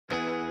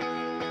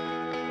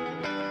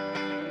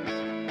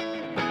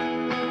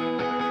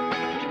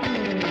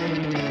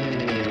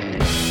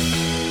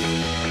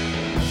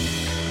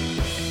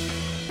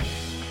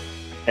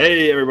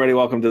Hey, everybody,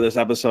 welcome to this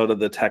episode of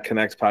the Tech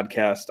Connects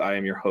podcast. I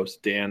am your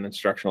host, Dan,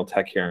 instructional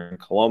tech here in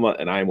Coloma,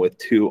 and I'm with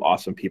two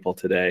awesome people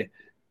today.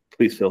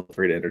 Please feel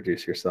free to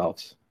introduce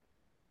yourselves.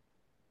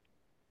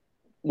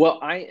 Well,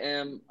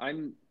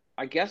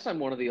 I guess I'm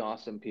one of the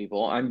awesome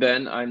people. I'm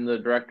Ben. I'm the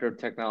director of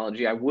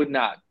technology. I would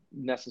not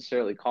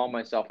necessarily call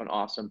myself an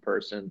awesome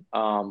person,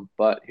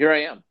 but here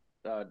I am.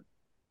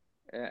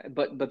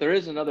 But there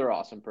is another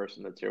awesome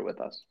person that's here with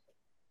us.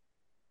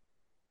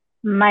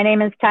 My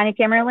name is Tanya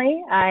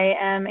Kimmerly. I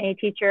am a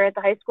teacher at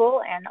the high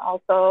school and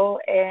also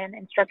an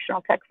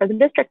instructional tech for the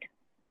district.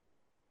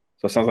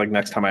 So it sounds like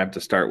next time I have to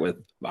start with,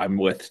 I'm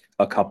with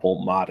a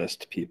couple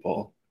modest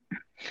people,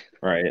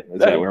 right? Is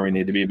that where we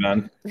need to be,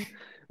 Ben?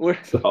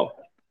 So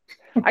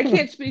I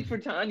can't speak for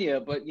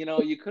Tanya, but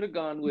you could have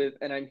gone with,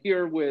 and I'm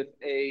here with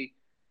in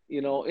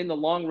the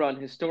long run,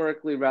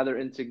 historically rather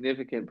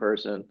insignificant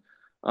person,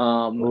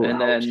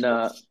 and then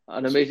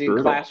an amazing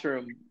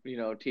classroom,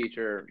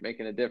 teacher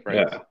making a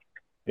difference.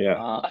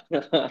 Yeah.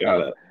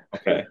 Got it.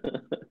 Okay.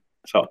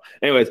 So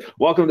anyways,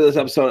 welcome to this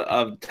episode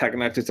of Tech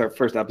Connect. It's our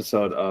first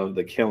episode of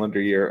the calendar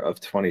year of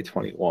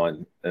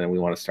 2021. And we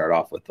want to start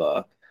off with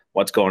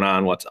what's going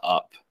on, what's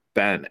up.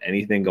 Ben,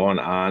 anything going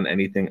on,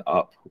 anything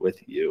up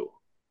with you?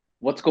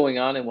 What's going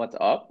on and what's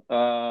up?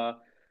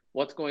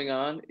 What's going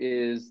on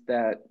is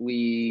that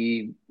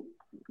we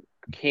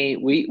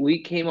came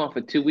off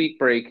a 2-week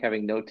break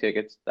having no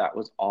tickets. That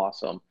was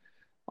awesome.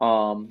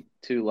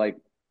 To like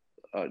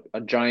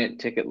a giant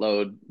ticket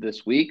load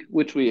this week,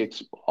 which we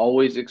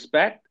always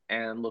expect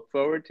and look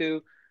forward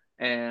to,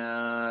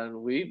 and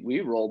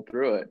we rolled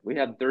through it. We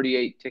had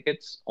 38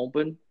 tickets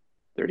open.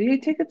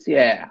 38 tickets?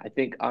 Yeah, I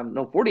think on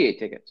no 48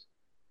 tickets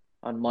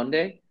on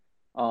Monday.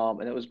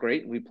 And it was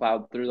great. We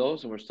plowed through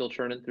those and we're still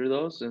churning through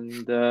those,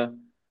 and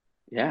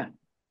yeah,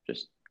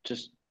 just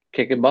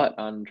kicking butt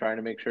on trying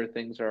to make sure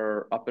things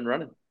are up and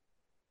running.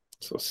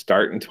 So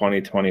start in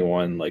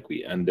 2021 like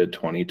we ended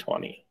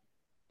 2020.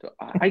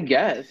 I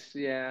guess,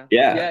 yeah.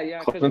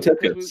 Yeah.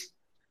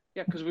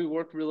 Because we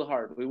worked really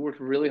hard. We worked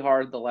really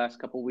hard the last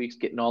couple of weeks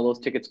getting all those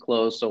tickets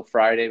closed. So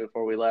Friday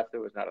before we left,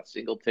 there was not a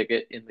single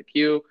ticket in the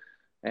queue,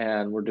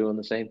 and we're doing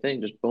the same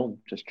thing. Just boom,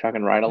 just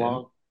trucking right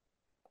along.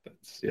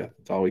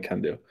 That's all we can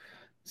do.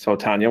 So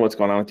Tanya, what's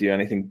going on with you?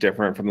 Anything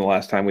different from the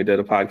last time we did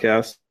a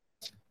podcast?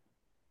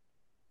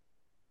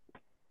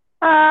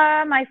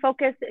 My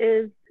focus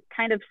is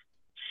kind of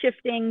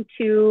shifting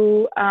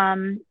to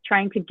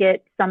trying to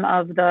get some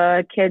of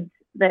the kids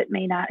that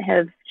may not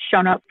have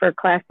shown up for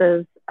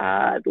classes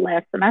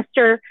last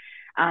semester,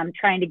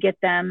 trying to get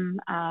them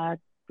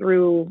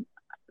through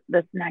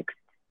this next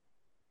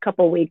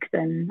couple weeks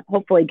and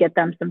hopefully get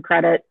them some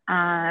credit,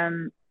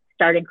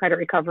 starting credit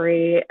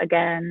recovery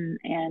again,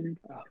 and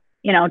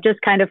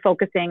just kind of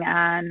focusing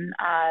on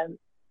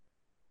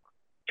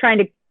trying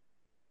to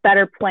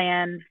better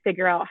plan,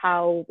 figure out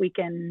how we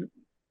can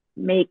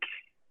make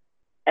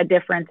a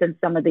difference in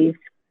some of these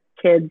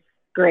kids'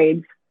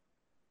 grades.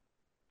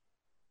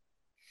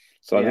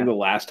 So I think the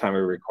last time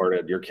we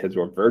recorded, your kids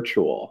were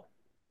virtual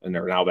and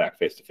they're now back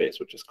face to face,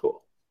 which is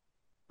cool.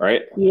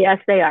 Right? Yes,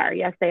 they are.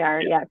 Yes.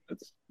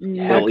 It's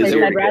no place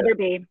I'd rather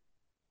be.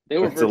 They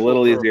were it's a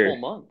little easier. A full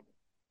month.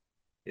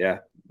 Yeah.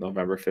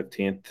 November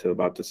 15th to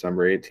about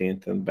December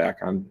 18th and back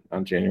on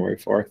January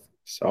 4th.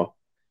 So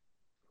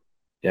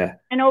yeah.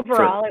 And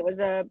overall, it was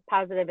a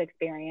positive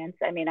experience.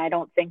 I mean, I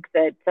don't think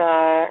that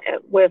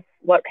with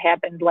what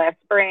happened last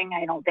spring,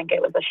 I don't think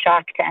it was a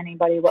shock to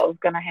anybody what was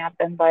going to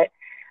happen. But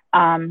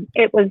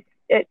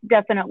it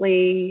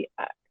definitely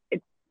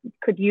it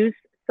could use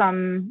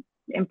some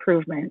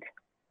improvement.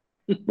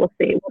 We'll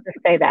see. We'll just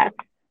say that.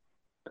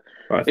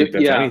 Well, I think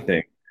that's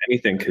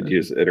anything could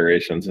use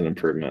iterations and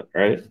improvement,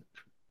 right?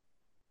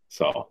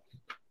 So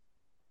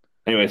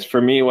anyways,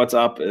 for me, what's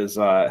up is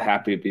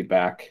happy to be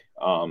back.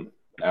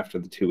 After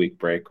the 2-week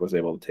break, was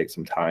able to take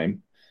some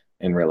time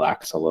and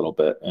relax a little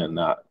bit and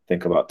not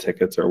think about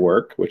tickets or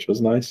work, which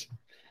was nice.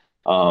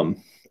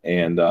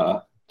 And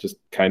just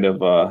kind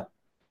of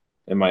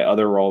in my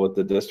other role with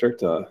the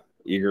district,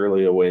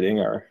 eagerly awaiting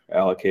our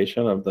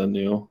allocation of the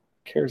new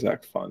CARES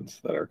Act funds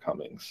that are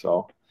coming.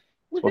 So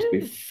it's supposed to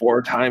be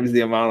 4 times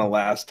the amount of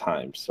last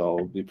time. So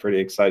we'll be pretty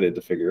excited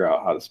to figure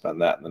out how to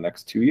spend that in the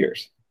next 2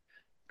 years.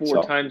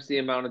 4 times the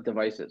amount of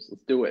devices.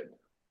 Let's do it.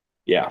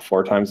 Yeah,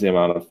 4 times the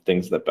amount of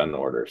things that Ben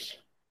orders.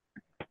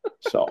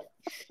 So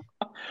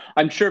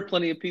I'm sure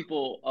plenty of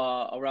people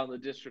around the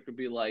district would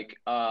be like,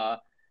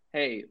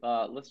 hey,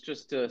 let's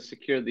just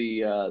secure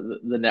the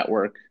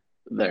network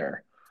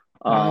there.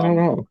 I don't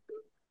know.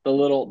 The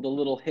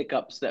little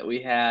hiccups that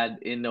we had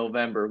in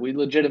November. We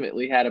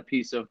legitimately had a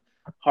piece of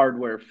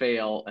hardware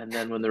fail, and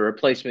then when the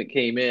replacement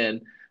came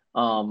in,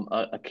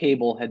 a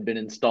cable had been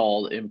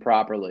installed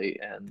improperly,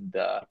 and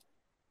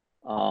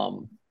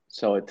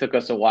so it took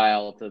us a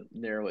while to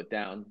narrow it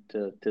down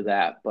to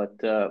that.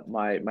 But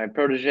my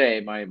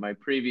protege, my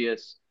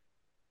previous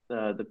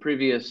the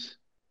previous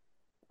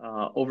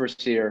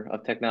overseer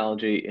of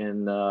technology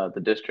in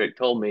the district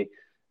told me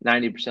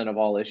 90% of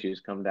all issues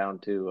come down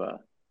to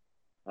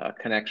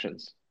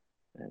connections.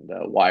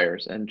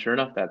 wires. And sure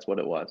enough, that's what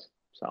it was.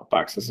 So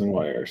boxes and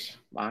wires.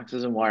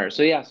 Boxes and wires.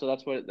 So yeah, so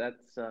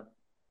that's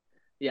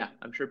yeah,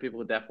 I'm sure people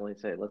would definitely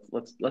say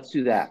let's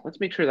do that. Let's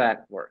make sure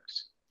that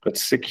works.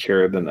 Let's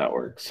secure the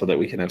network so that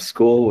we can have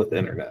school with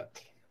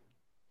internet.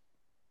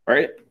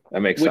 Right?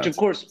 That makes sense. Which of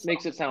course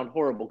makes it sound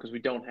horrible because we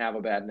don't have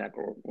a bad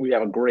network. We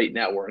have a great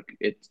network.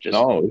 It's just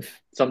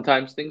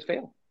sometimes things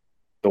fail.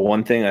 The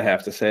one thing I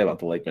have to say about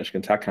the Lake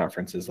Michigan Tech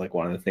Conference is like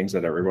one of the things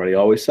that everybody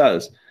always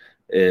says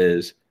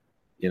is,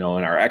 you know,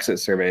 in our exit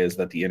survey is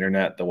that the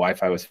internet, the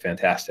Wi-Fi was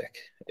fantastic,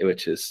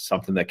 which is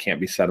something that can't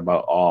be said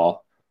about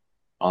all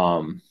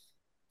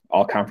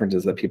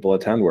conferences that people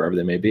attend wherever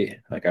they may be.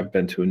 Like I've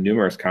been to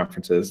numerous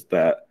conferences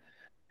that,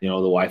 you know,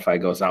 the Wi-Fi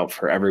goes out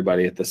for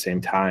everybody at the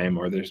same time,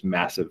 or there's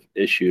massive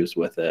issues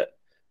with it,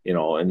 you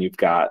know, and you've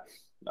got,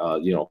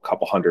 you know, a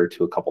couple hundred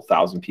to a couple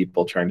thousand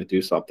people trying to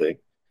do something.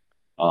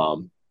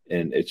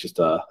 And it's just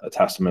a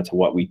testament to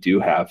what we do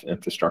have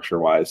infrastructure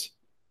wise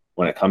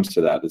when it comes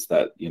to that, is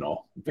that, you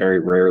know, very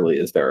rarely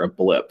is there a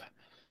blip.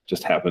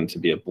 Just happened to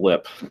be a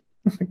blip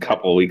a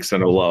couple of weeks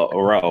in a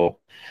row.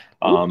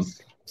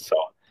 So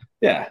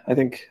yeah, I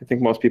think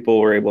most people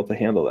were able to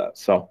handle that.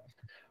 So, all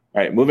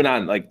right, moving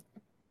on, like,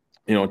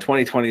 you know,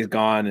 2020 is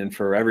gone, and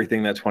for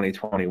everything that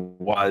 2020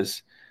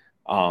 was,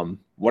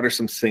 what are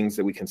some things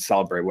that we can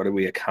celebrate? What did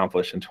we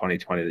accomplish in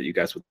 2020 that you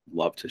guys would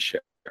love to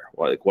share?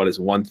 What is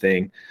one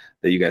thing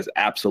that you guys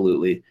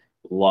absolutely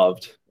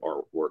loved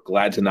or were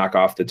glad to knock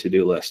off the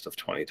to-do list of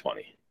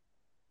 2020?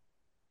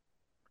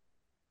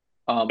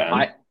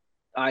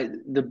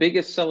 The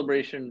biggest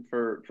celebration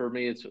for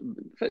me is,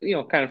 you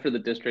know, kind of for the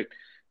district,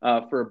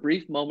 for a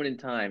brief moment in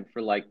time,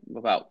 for like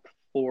about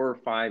 4 or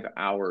 5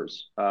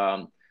 hours,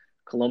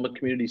 Coloma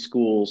Community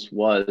Schools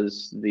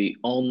was the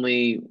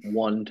only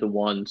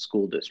one-to-one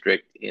school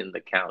district in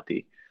the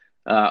county.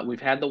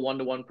 We've had the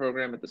one-to-one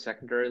program at the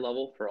secondary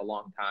level for a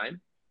long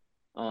time,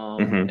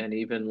 and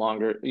even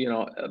longer, you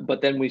know,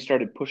 but then we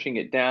started pushing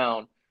it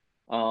down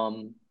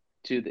to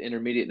the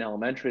intermediate and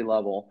elementary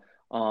level.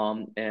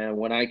 And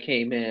when I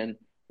came in,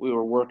 we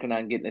were working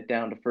on getting it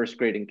down to first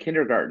grade and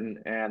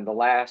kindergarten. And the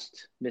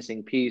last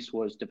missing piece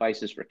was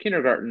devices for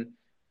kindergarten.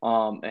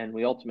 And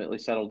we ultimately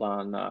settled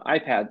on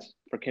iPads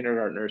for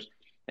kindergartners.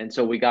 And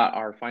so we got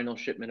our final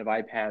shipment of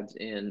iPads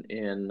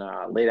in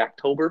late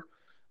October.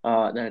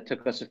 Then it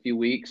took us a few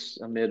weeks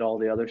amid all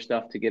the other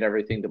stuff to get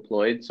everything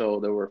deployed. So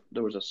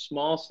there was a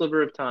small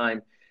sliver of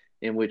time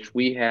in which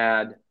we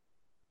had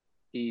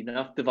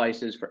enough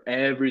devices for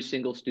every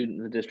single student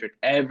in the district,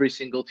 every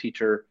single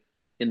teacher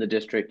in the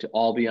district to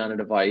all be on a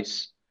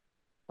device,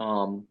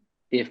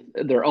 if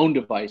their own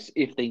device,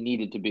 if they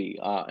needed to be.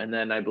 And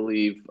then I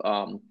believe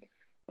a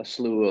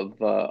slew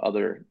of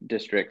other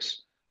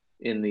districts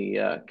in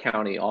the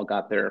county all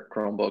got their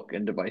Chromebook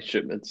and device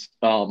shipments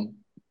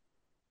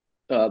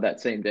that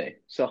same day.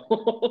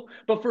 So,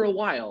 but for a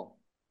while,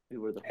 we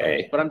were the first.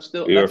 Hey, but I'm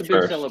still, that's a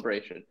big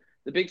celebration.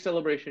 The big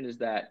celebration is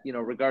that, you know,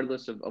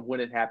 regardless of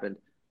when it happened,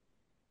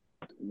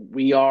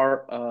 we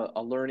are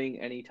a learning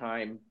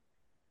anytime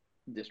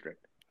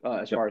district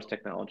as far as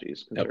technology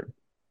is concerned.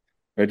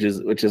 Which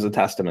is a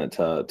testament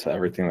to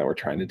everything that we're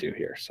trying to do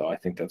here. So I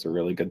think that's a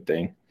really good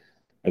thing.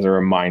 As a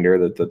reminder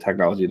that the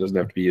technology doesn't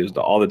have to be used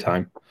all the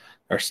time.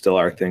 There still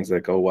are things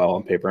that go well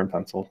on paper and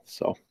pencil.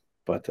 So,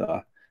 but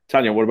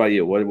Tanya, what about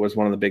you? What was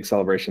one of the big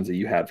celebrations that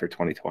you had for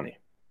 2020?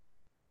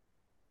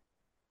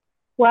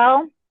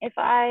 Well, if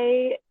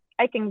I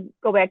can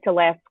go back to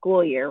last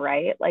school year,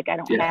 right? Like I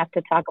don't have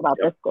to talk about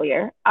this school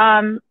year.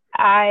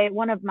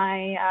 One of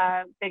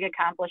my big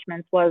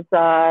accomplishments was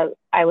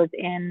I was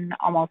in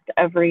almost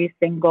every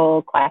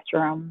single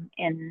classroom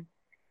in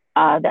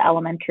the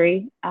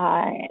elementary,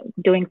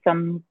 doing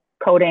some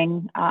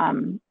coding,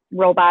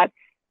 robots,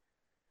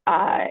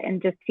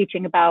 and just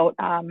teaching about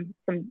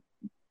some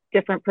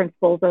different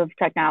principles of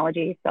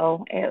technology.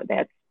 So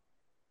that's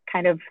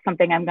kind of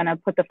something I'm going to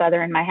put the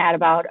feather in my hat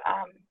about.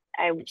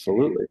 I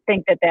absolutely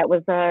think that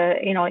was,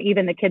 you know,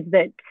 even the kids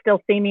that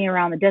still see me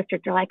around the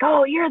district are like,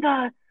 oh, you're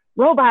the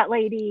robot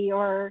lady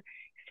or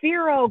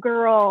Sphero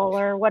girl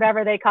or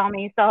whatever they call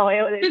me. So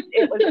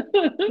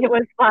it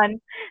was fun.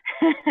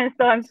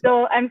 So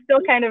I'm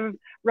still kind of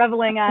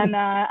reveling on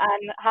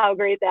how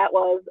great that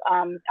was.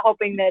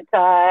 Hoping that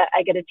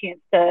I get a chance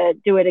to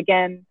do it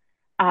again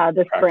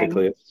this spring.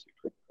 It's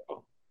super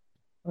cool.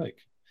 Like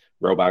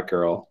robot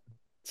girl,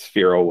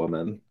 Sphero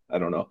woman. I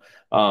don't know.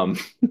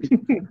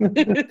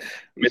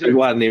 Maybe a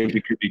lot of names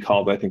you could be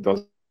called. I think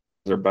those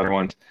are better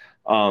ones.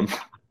 When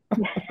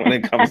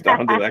it comes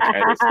down to that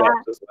kind of stuff,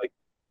 just like,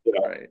 you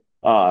know, right.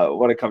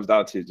 What it comes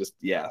down to, just,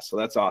 yeah. So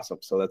that's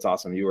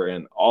awesome. You were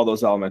in all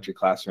those elementary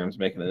classrooms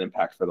making an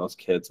impact for those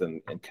kids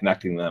and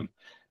connecting them.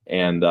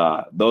 And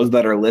those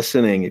that are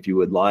listening, if you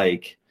would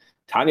like,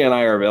 Tanya and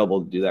I are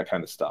available to do that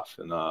kind of stuff.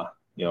 And,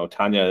 you know,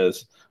 Tanya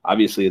is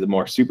obviously the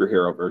more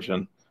superhero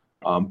version,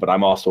 but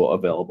I'm also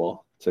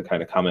available to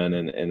kind of come in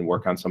and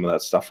work on some of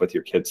that stuff with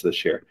your kids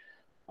this year.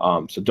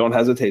 So don't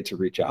hesitate to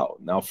reach out.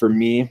 Now, for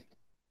me,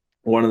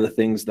 one of the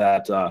things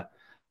that,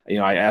 you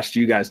know, I asked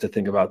you guys to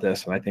think about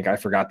this, and I think I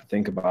forgot to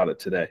think about it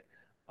today.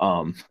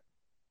 Um,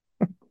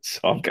 so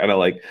I'm kind of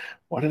like,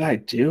 what did I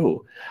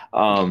do?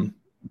 Um,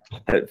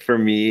 for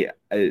me,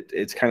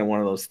 it's kind of one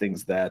of those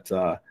things that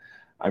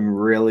I'm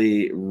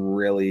really,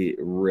 really,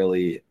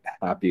 really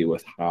happy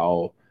with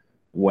how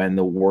when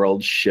the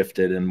world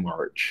shifted in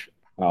March,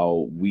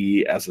 how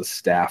we as a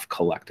staff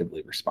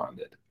collectively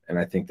responded. And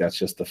I think that's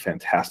just a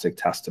fantastic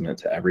testament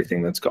to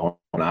everything that's going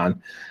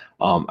on.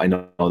 I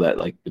know that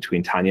like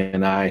between Tanya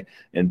and I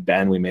and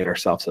Ben, we made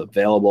ourselves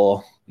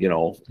available,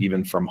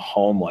 even from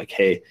home, like,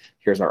 hey,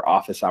 here's our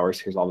office hours,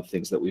 here's all the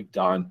things that we've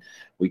done.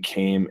 We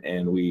came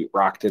and we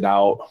rocked it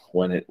out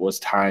when it was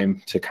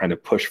time to kind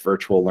of push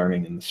virtual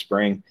learning in the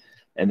spring.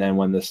 And then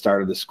when the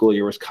start of the school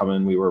year was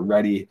coming, we were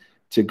ready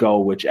to go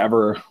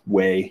whichever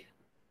way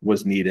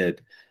was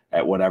needed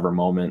at whatever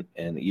moment.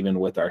 And even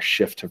with our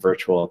shift to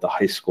virtual at the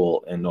high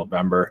school in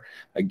November,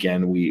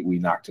 again, we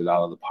knocked it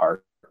out of the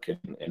park,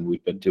 and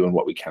we've been doing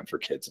what we can for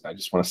kids. And I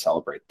just want to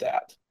celebrate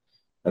that.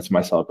 That's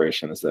my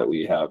celebration, is that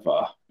we have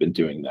been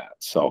doing that.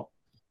 So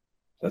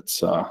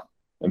that's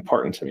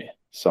important to me.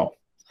 So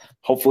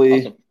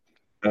hopefully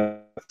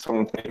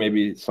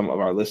maybe some of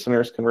our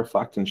listeners can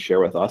reflect and share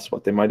with us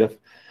what they might have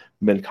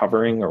been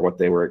covering or what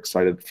they were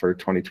excited for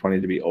 2020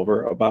 to be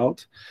over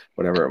about,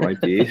 whatever it might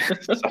be.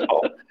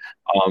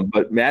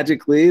 But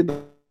magically,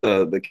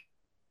 the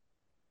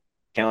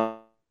calendar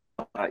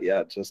not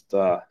yet just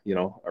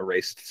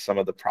erased some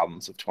of the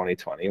problems of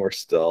 2020. We're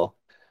still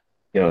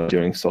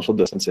doing social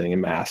distancing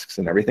and masks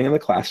and everything in the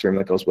classroom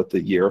that goes with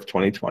the year of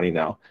 2020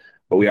 now,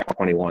 but we are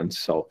 21.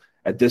 So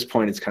at this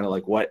point, it's kind of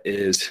like, what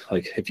is,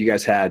 like, if you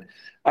guys had,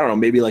 I don't know,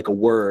 maybe like a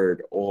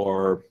word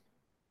or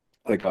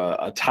like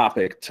a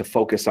topic to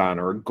focus on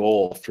or a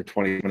goal for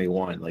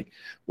 2021, like,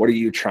 what are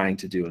you trying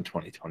to do in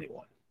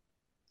 2021?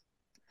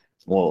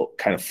 We'll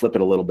kind of flip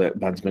it a little bit.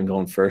 Ben's been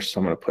going first, so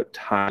I'm going to put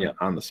Tanya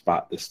on the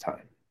spot this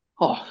time.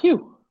 Oh,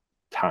 phew.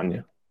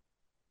 Tanya.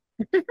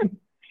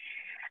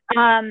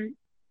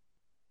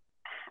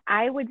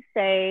 I would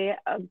say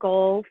a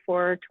goal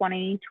for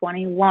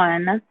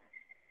 2021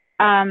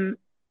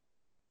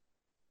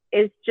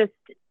 is just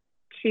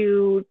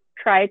to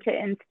try to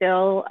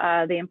instill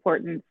the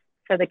importance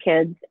for the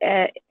kids,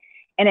 and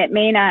it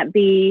may not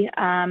be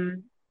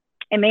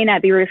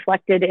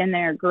reflected in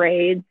their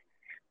grades,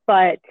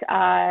 but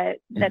that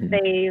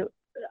they,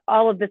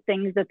 all of the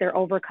things that they're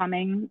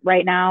overcoming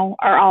right now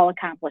are all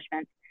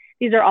accomplishments.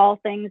 These are all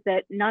things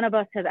that none of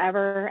us have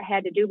ever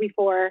had to do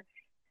before.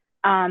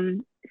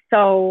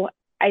 So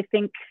I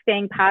think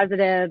staying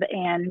positive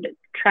and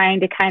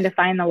trying to kind of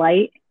find the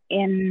light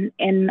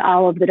in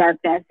all of the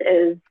darkness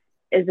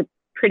is a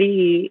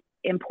pretty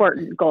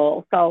important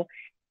goal. So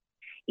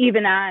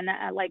even on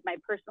like my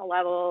personal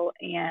level,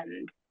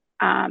 and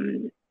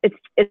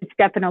it's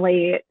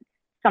definitely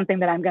something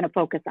that I'm going to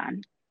focus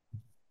on.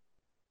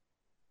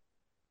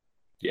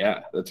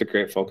 Yeah, that's a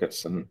great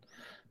focus. And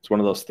it's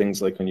one of those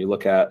things, like when you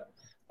look at,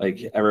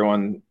 like,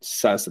 everyone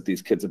says that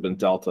these kids have been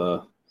dealt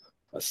a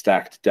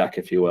stacked deck,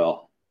 if you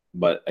will.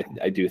 But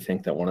I do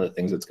think that one of the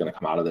things that's going to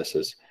come out of this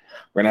is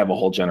we're going to have a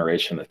whole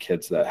generation of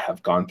kids that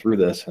have gone through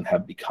this and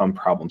have become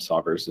problem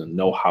solvers and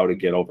know how to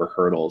get over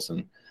hurdles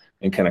and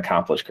can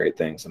accomplish great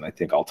things. And I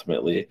think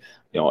ultimately,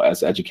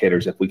 as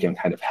educators, if we can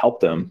kind of help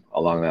them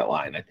along that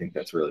line, I think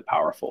that's really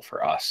powerful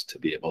for us to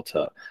be able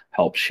to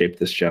help shape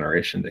this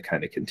generation to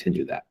kind of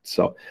continue that.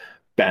 So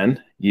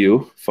Ben,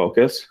 you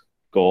focus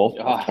goal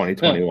of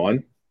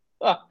 2021.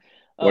 What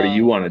do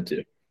you want to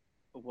do?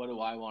 What do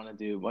I want to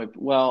do?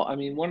 Well, I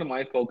mean, one of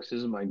my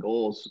focuses and my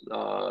goals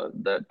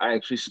that I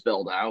actually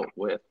spelled out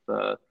with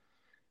the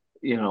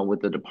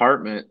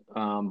department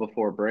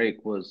before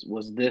break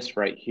was this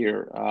right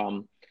here.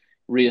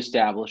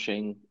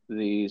 Reestablishing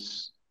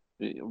these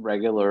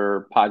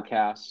regular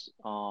podcasts,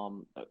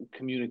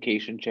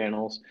 communication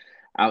channels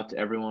out to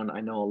everyone.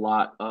 I know a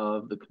lot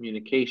of the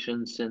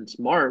communication since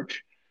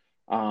March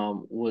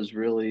was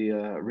really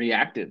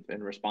reactive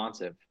and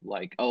responsive.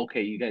 Like,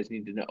 okay, you guys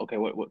need to know. Okay,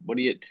 what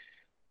do you,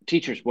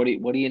 teachers? What do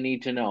you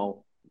need to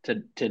know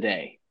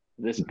today,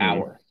 this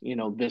hour,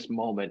 this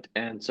moment?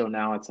 And so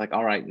now it's like,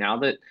 all right, now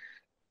that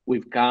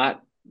we've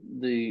got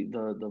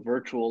the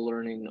virtual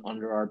learning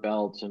under our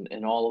belts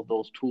and all of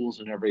those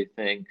tools and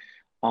everything,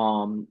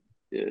 even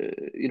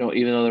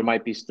though there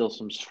might be still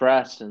some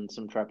stress and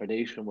some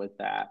trepidation with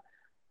that,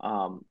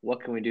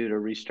 what can we do to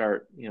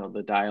restart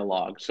the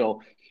dialogue?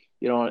 So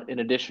in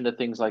addition to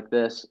things like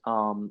this,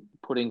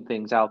 putting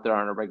things out there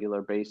on a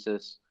regular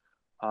basis,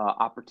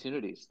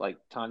 opportunities, like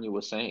Tanya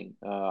was saying,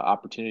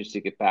 opportunities to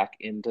get back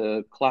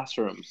into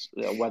classrooms,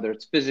 whether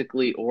it's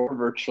physically or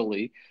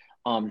virtually,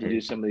 to do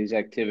some of these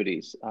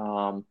activities.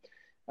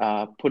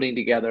 Putting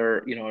together,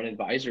 an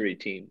advisory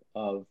team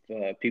of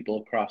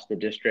people across the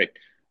district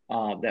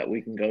that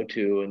we can go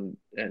to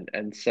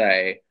and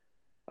say,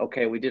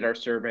 okay, we did our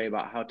survey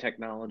about how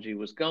technology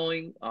was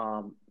going.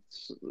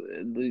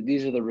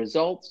 These are the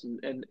results,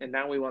 and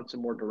now we want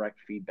some more direct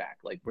feedback.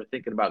 Like, we're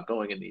thinking about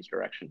going in these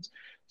directions.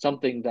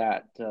 Something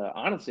that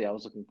honestly I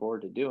was looking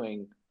forward to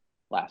doing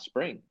last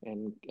spring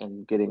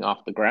and getting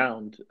off the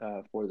ground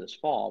for this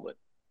fall, but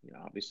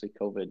obviously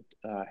COVID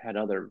had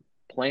other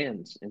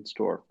plans in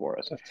store for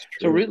us.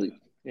 So really,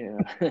 yeah.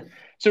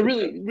 So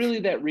really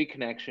that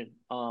reconnection,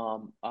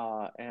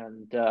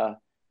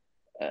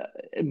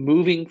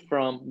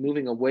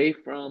 moving away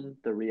from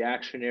the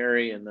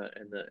reactionary and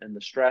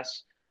the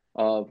stress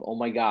of, oh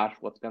my gosh,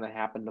 what's going to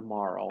happen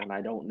tomorrow, and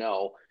I don't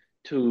know,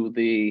 to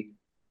the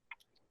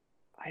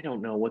I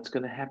don't know what's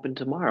going to happen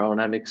tomorrow,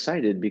 and I'm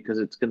excited because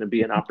it's going to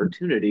be an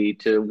opportunity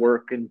to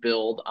work and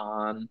build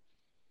on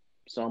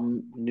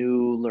some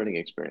new learning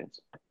experience.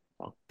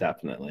 So.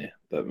 Definitely,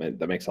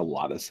 that makes a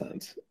lot of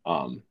sense.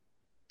 So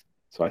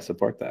I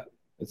support that.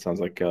 It sounds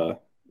like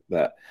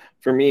that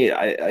for me.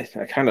 I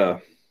kind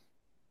of,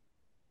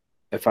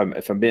 if I'm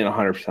being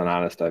 100%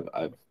 honest,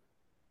 I've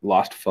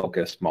lost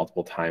focus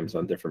multiple times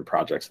on different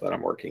projects that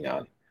I'm working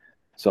on.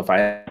 So if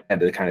I had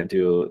to kind of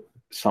do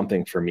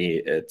something for me,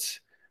 it's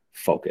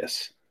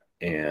focus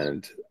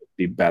and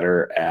be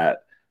better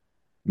at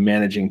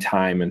managing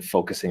time and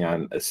focusing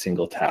on a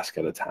single task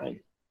at a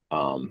time.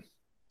 I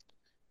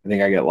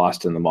think I get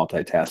lost in the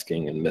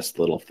multitasking and miss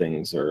little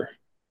things or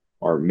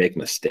make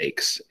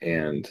mistakes.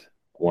 And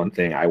one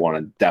thing I want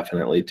to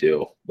definitely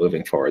do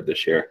moving forward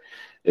this year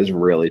is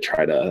really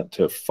try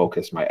to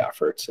focus my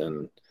efforts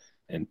and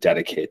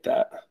dedicate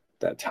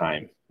that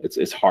time.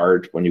 It's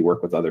hard when you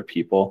work with other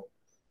people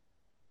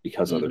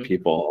because other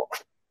people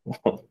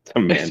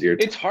demand your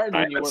time. It's hard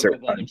when you work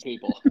with other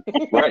people.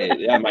 Right.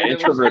 Yeah. My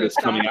introvert is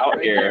coming out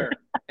right here.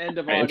 End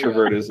of my audio.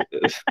 Introvert is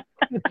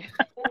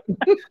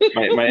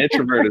my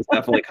introvert is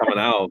definitely coming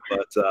out,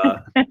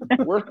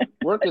 but work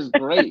is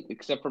great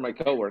except for my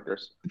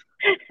coworkers.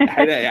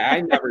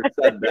 I never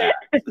said that.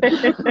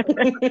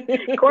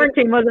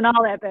 Quarantine wasn't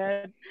all that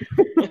bad.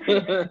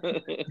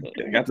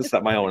 I got to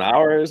set my own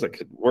hours. I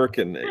could work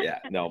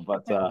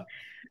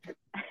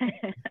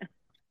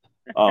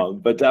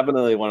but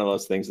definitely one of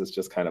those things that's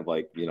just kind of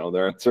like,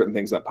 there are certain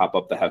things that pop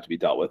up that have to be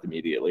dealt with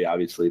immediately,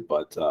 obviously,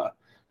 but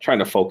trying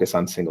to focus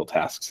on single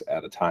tasks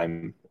at a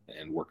time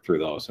and work through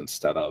those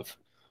instead of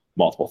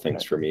multiple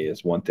things for me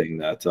is one thing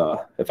that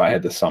if I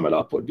had to sum it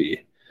up would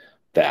be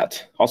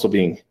that. Also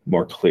being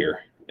more clear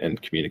in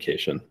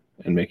communication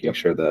and making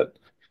sure that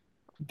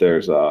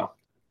there's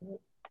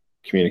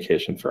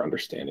communication for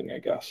understanding, I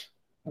guess.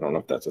 I don't know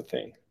if that's a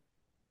thing.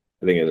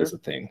 I think it is a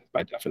thing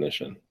by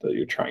definition that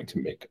you're trying to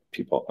make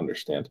people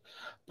understand,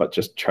 but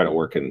just try to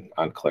work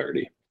on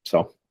clarity.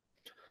 So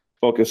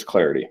focus,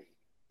 clarity.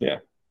 Yeah.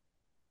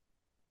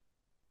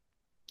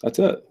 That's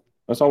it.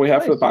 That's all we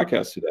have for the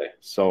podcast today.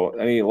 So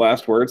any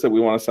last words that we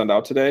want to send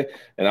out today?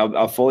 And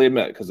I'll fully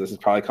admit, because this is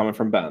probably coming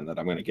from Ben, that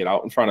I'm going to get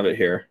out in front of it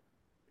here,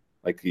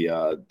 like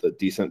the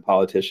decent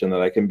politician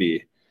that I can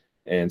be,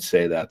 and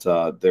say that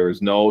there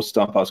is no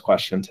Stump Us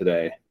question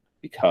today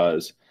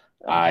because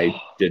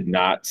I did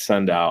not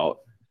send out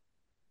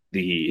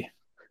the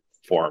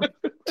form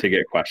to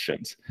get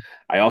questions.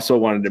 I also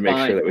wanted to make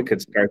sure that we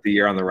could start the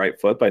year on the right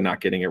foot by not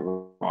getting it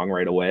wrong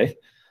right away.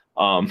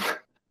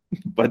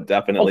 But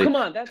definitely. Oh, come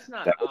on. That's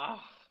not.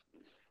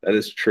 That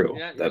is true.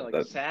 You're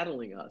like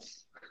saddling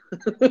us.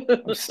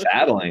 I'm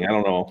saddling. I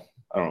don't know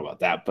about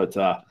that, but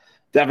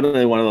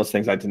definitely one of those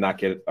things I did not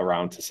get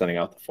around to sending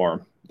out the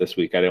form this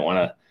week. I didn't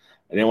want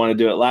to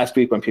do it last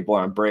week when people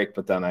are on break,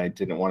 but then I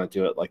didn't want to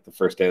do it like the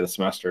first day of the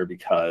semester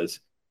because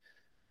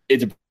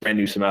it's a brand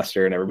new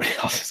semester and everybody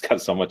else has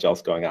got so much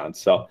else going on.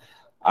 So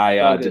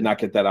I did not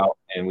get that out,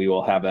 and we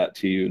will have that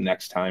to you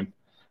next time.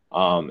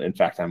 In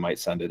fact, I might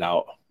send it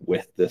out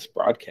with this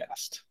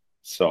broadcast.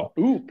 So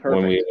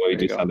when we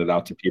do send it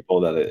out to people,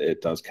 that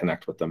it does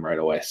connect with them right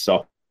away.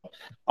 So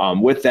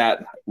with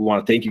that, we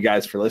want to thank you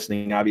guys for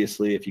listening.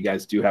 Obviously, if you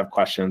guys do have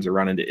questions or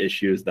run into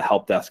issues, the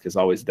help desk is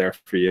always there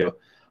for you.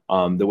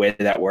 The way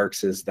that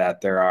works is that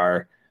there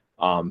are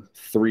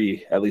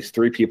at least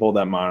three people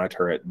that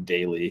monitor it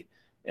daily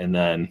and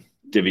then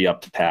divvy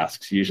up the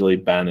tasks. Usually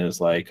Ben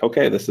is like,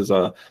 okay, this is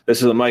a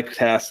Mike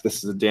task,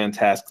 this is a Dan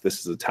task,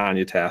 this is a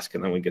Tanya task,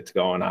 and then we get to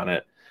going on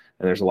it.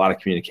 And there's a lot of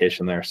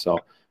communication there. So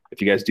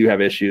if you guys do have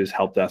issues,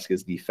 help desk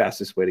is the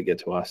fastest way to get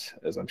to us,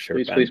 as I'm sure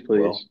Ben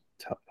will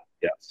tell you.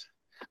 Yes.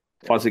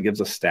 Plus it gives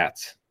us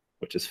stats,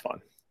 which is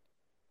fun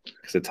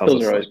because it tells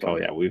us like, oh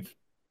yeah, we've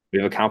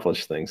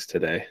accomplished things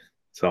today.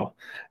 So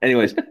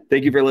anyways,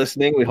 thank you for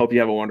listening. We hope you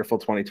have a wonderful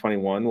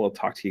 2021. We'll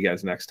talk to you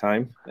guys next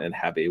time and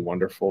have a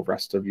wonderful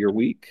rest of your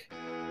week.